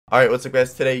Alright, what's up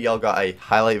guys? Today y'all got a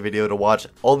highlight video to watch.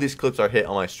 All these clips are hit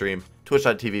on my stream,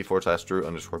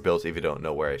 twitch.tv/Drew_Builds. If you don't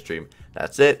know where I stream,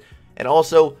 that's it. And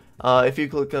also, if you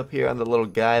click up here on the little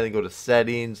guy, then go to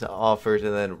settings, offers,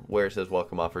 and then where it says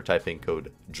welcome offer, type in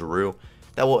code DREW.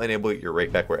 That will enable your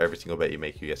rake back, where every single bet you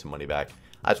make, you get some money back.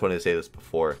 I just wanted to say this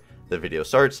before the video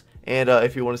starts. And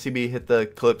if you want to see me hit the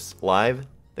clips live,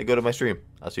 then go to my stream.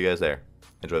 I'll see you guys there.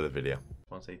 Enjoy the video.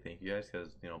 I want to say thank you guys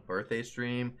because, you know, birthday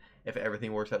stream. If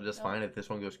everything works out just fine, if this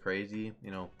one goes crazy, you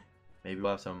know, maybe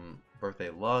we'll have some birthday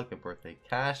luck, a birthday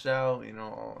cash out, you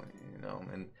know,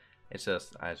 and it's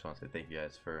just, I just want to say thank you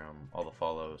guys for all the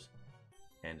follows,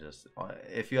 and just,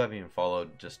 if you haven't even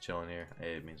followed, just chilling here,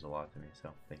 it means a lot to me,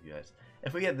 so thank you guys.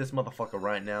 If we get this motherfucker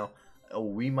right now,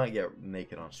 we might get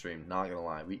naked on stream, not gonna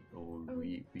lie, we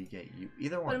get you,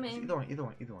 either one, I'm literally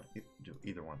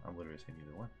saying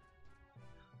either one.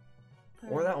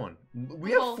 Or that one.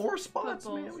 We have 4 spots,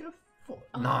 man. We have 4.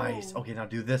 Oh. Nice. Okay, now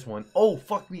do this one. Oh,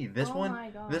 fuck me. This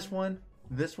one. This one.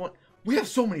 This one. We have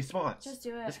so many spots. Just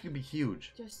do it. This could be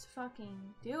huge. Just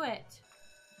fucking do it.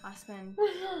 Aspen.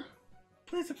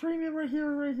 Please, a premium right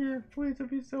here, right here. Please, it'd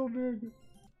be so big.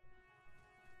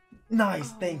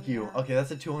 Nice. Thank you. Yeah. Okay, that's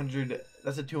a 200.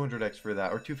 That's a 200x for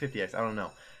that, or 250x. I don't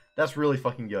know. That's really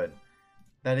fucking good.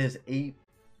 That is 8.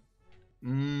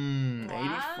 Wow.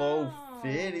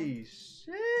 84.50.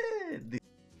 Shit.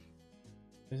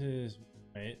 This is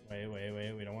wait.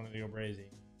 We don't want to go crazy.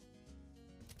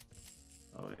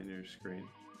 Oh, in your screen.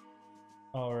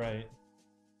 All right.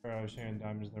 I was sharing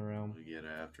Diamonds in the Realm. We get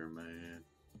after, man.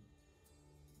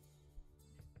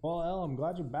 Well, El, I'm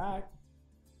glad you're back.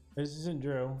 This isn't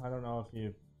Drew. I don't know if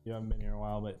you haven't been here in a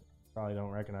while, but probably don't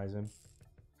recognize him.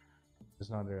 It's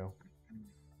not Drew.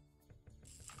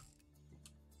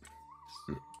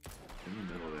 In the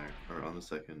middle there, or on the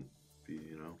second B,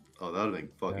 you know. Oh, that would have been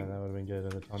fucking. Yeah, that would have been good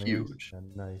at the 20. Huge.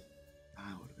 Nice.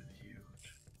 That would have been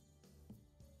huge.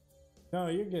 No,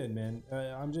 you're good, man.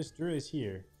 I'm just Drew is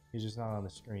here. He's just not on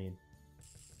the screen.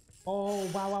 Oh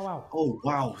wow. Oh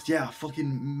wow, yeah,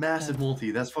 fucking massive multi.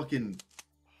 That's fucking.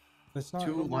 That's not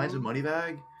 2 lines of money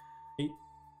bag. 8.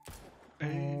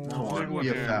 No, we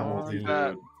have fat multi,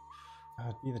 dude.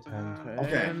 Be the 10.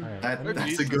 Okay, right.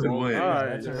 that's a good win.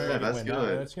 That's a very good win.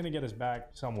 Good. That's gonna get us back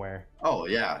somewhere. Oh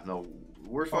yeah, no,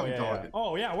 we're fucking talking. Yeah.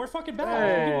 Oh yeah, we're fucking back.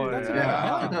 Oh,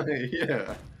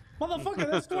 yeah. Motherfucker,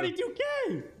 that's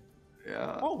 22K.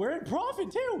 Yeah. Oh, we're in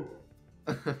profit too.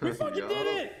 We fucking did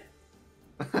it.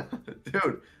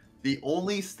 Dude, the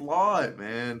only slot,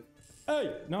 man.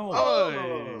 Hey, no.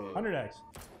 Oh. 100x.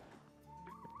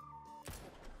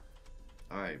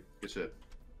 All right, good shit.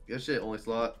 Good shit. Only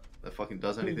slot that fucking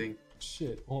does anything.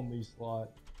 Shit, only slot.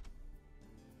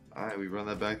 All right, we run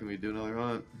that back and we do another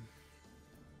hunt.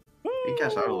 We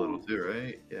cash out a little too,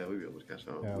 right? Yeah, we be able to cash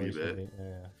out a wee bit.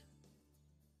 Yeah.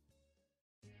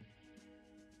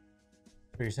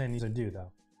 But you're saying these are due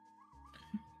though.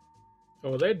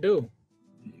 Oh, they do.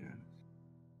 Yeah.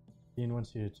 Dean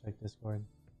wants you to check Discord.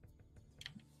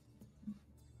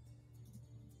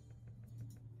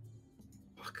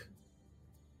 Fuck.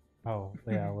 Oh,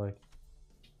 yeah, look.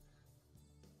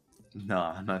 No,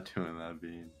 I'm not doing that,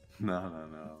 Bean.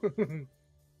 No.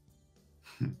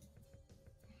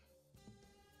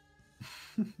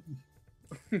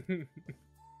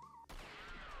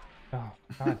 Oh,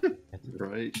 God.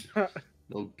 Right?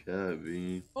 No cap,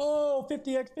 Bean. Oh,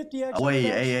 50x. Oh, wait,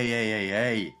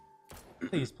 hey.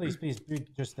 Please, dude,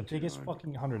 just the biggest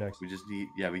fucking 100x. We just need,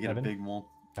 we get 7. a big mult.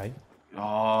 Okay.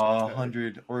 Oh,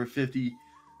 100 or 50.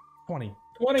 20.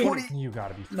 You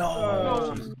gotta be.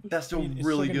 No, that's still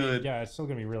really good. Yeah, it's still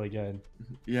gonna be really good.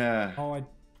 Yeah. Oh,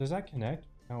 does that connect?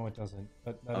 No, it doesn't.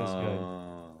 But that is good.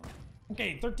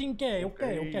 Okay, 13K.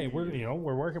 Okay.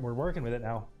 We're working with it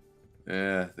now.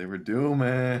 Yeah, they were due,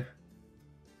 man.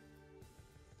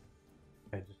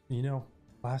 Okay,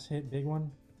 last hit, big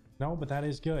one. No, but that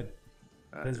is good.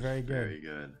 That is very good. Very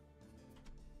good.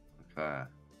 Okay,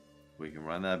 we can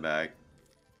run that back.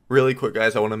 Really quick,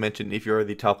 guys, I want to mention if you're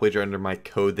the top wager under my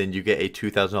code, then you get a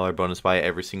 $2,000 bonus buy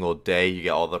every single day. You get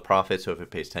all the profits, so if it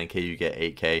pays 10K, you get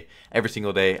 8K. Every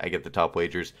single day, I get the top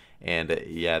wagers. And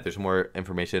yeah, there's more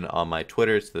information on my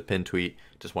Twitter. It's the pinned tweet.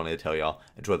 Just wanted to tell y'all.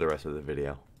 Enjoy the rest of the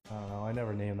video. I don't know. I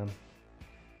never name them.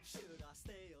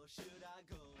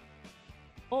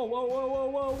 Oh, whoa.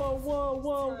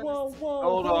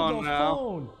 Hold on now.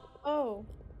 Phone. Oh.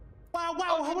 Wow,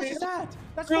 how much is that?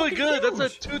 That's really good. Huge.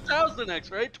 That's a 2000x,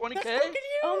 right? 20K? That's fucking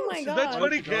huge. Oh my god. Is that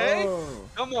 20K?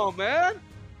 Come on, man.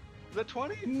 Is that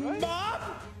 20? Right? Bob?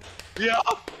 Yeah.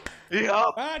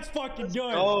 That's fucking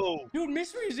good. Oh. Dude,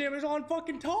 Mystery Examiner's on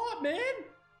fucking top, man.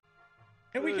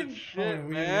 And we can. Shit,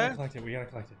 we man. gotta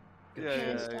collect it. Yeah,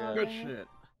 Nice yeah, job, yeah. Good man. shit.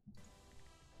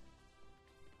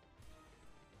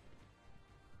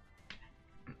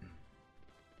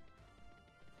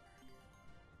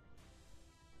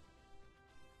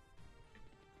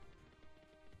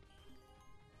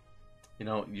 You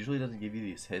know, usually doesn't give you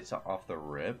these hits off the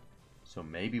rip, so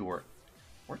maybe we're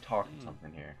talking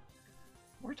something here.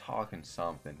 We're talking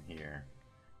something here.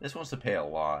 This wants to pay a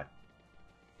lot.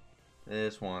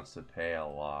 This wants to pay a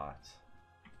lot.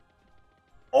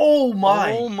 Oh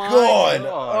my, Oh my god!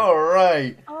 God.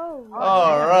 Alright. Oh.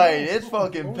 Alright, it's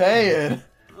fucking paying.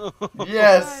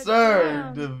 Yes, God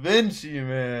sir. damn. Da Vinci,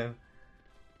 man.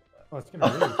 Oh, it's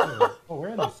gonna read too. Oh, we're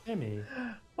in the semi.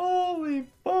 Holy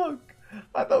fuck.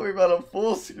 I thought we were about a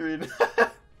full screen.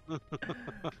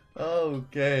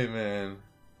 Okay, man.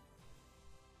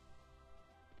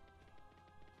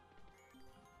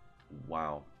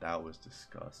 Wow, that was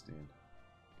disgusting.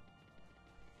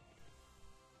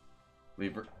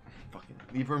 Leave her. Fucking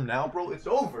leave her now, bro. It's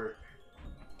over.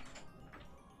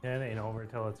 Yeah, it ain't over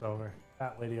till it's over.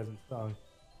 That lady hasn't sung.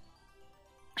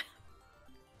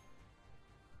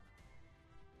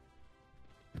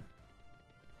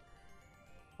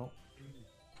 Oh,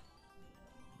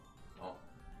 Oh,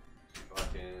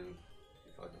 fucking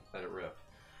let it rip.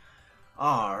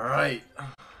 All right.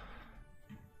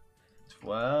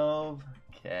 12K.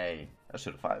 I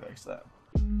should have 5x that.